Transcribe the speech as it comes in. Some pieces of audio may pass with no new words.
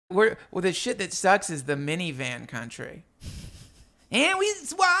the shit that sucks is the minivan country. And we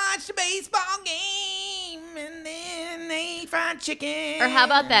watched a baseball game, and then they ate fried chicken. Or how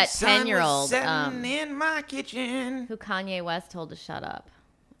about that Sun was 10-year-old setting in my kitchen? who Kanye West told to shut up?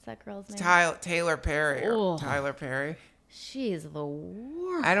 What's that girl's name? Taylor Perry. Oh. Tyler Perry. She's the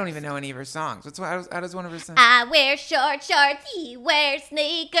worst. I don't even know any of her songs. How does one of her songs? I wear short shorts, he wears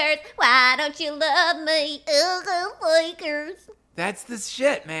sneakers. Why don't you love me? Lakers. That's the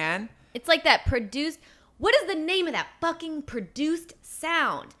shit, man. It's like that produced. What is the name of that fucking produced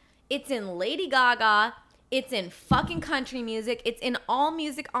sound? It's in Lady Gaga. It's in fucking country music. It's in all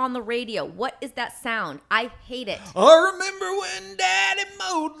music on the radio. What is that sound? I hate it. I remember when Daddy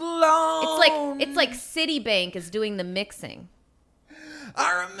mowed the lawn. It's like Citibank is doing the mixing.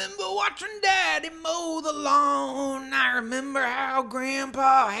 I remember watching Daddy mow the lawn. I remember how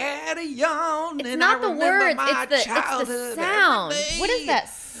Grandpa had a yawn. It's and not I the remember words. my It's the childhood sound. every day. What is that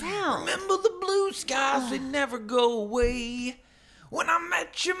sound? Remember the blue skies, they never go away. When I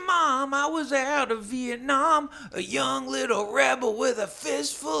met your mom, I was out of Vietnam, a young little rebel with a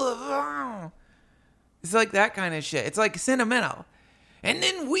fistful of... It's like that kind of shit. It's like sentimental. And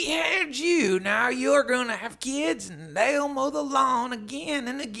then we had you. Now you're going to have kids, and they'll mow the lawn again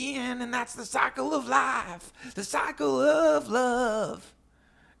and again, and that's the cycle of life, the cycle of love.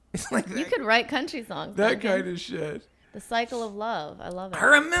 It's like that. You could write country songs. That Duncan. kind of shit. The cycle of love. I love it. I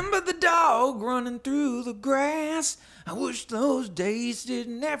remember the dog running through the grass. I wish those days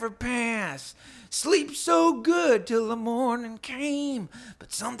didn't ever pass. Sleep so good till the morning came.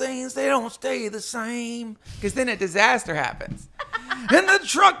 But some things, they don't stay the same. Because then a disaster happens. And the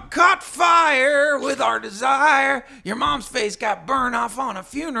truck caught fire with our desire. Your mom's face got burned off on a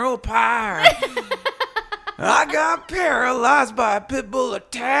funeral pyre. I got paralyzed by a pit bull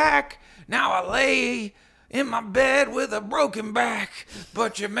attack. Now I lay in my bed with a broken back.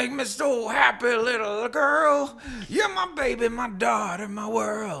 But you make me so happy, little girl. You're my baby, my daughter, my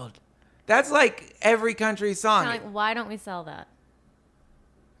world. That's like every country song. Kinda like, why don't we sell that?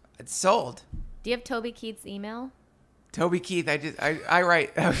 It's sold. Do you have Toby Keith's email? Toby Keith, I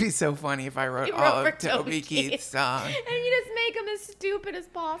write. That would be so funny if I wrote You all wrote of for Toby Keith. Keith's songs. And you just make them as stupid as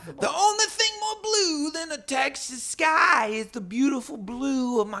possible. The only thing more blue than a Texas sky is the beautiful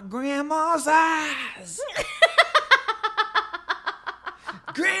blue of my grandma's eyes.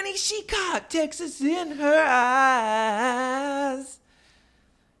 Granny, she caught Texas in her eyes.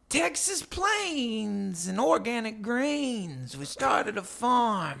 Texas plains and organic grains. We started a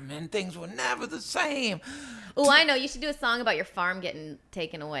farm and things were never the same. Oh, I know. You should do a song about your farm getting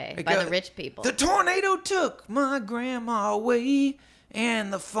taken away by the rich people. The tornado took my grandma away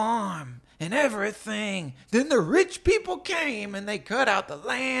and the farm and everything. Then the rich people came and they cut out the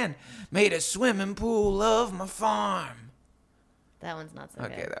land, made a swimming pool of my farm. That one's not so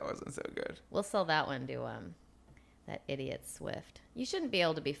good. Okay, that wasn't so good. We'll sell that one to that idiot Swift. You shouldn't be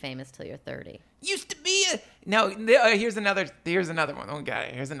able to be famous till you're 30. Used to be a... No, here's another one. Oh, got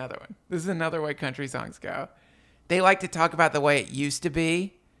it. Here's another one. This is another way country songs go. They like to talk about the way it used to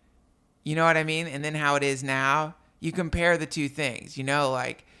be. You know what I mean? And then how it is now. You compare the two things. You know,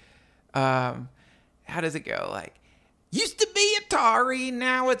 like... how does it go? Like... Used to be Atari,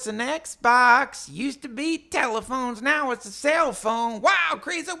 now it's an Xbox. Used to be telephones, now it's a cell phone. Wow,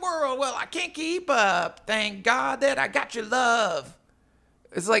 crazy world, well, I can't keep up. Thank God that I got your love.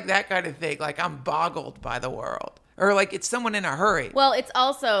 It's like that kind of thing. Like, I'm boggled by the world. Or like it's someone in a hurry. Well, it's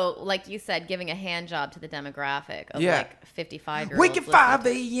also, like you said, giving a hand job to the demographic of like 55-year-olds. Wake at 5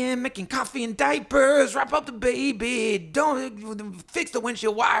 a.m., making coffee and diapers, wrap up the baby, don't fix the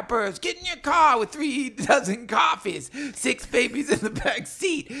windshield wipers, get in your car with 3 dozen coffees, 6 babies in the back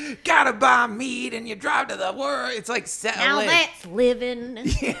seat, gotta buy meat, and you drive to the world. It's like now that's living.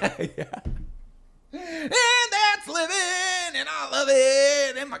 Yeah. And that's living, and I love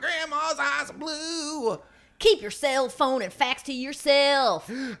it, and my grandma's eyes are blue. Keep your cell phone and fax to yourself.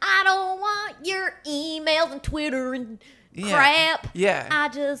 I don't want your emails and Twitter and crap. Yeah. I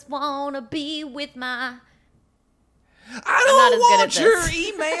just want to be with my... I don't want your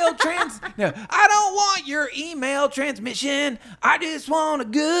email I don't want your email transmission. I just want a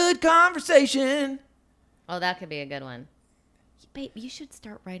good conversation. Oh, that could be a good one. Babe, you should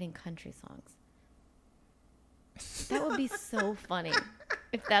start writing country songs. That would be so funny.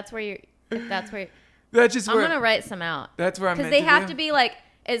 If that's where you're... That's just I'm going to write some out. That's where I'm meant to because they have to be like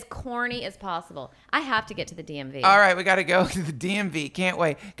as corny as possible. I have to get to the DMV. All right, we got to go to the DMV. Can't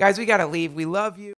wait. Guys, we got to leave. We love you.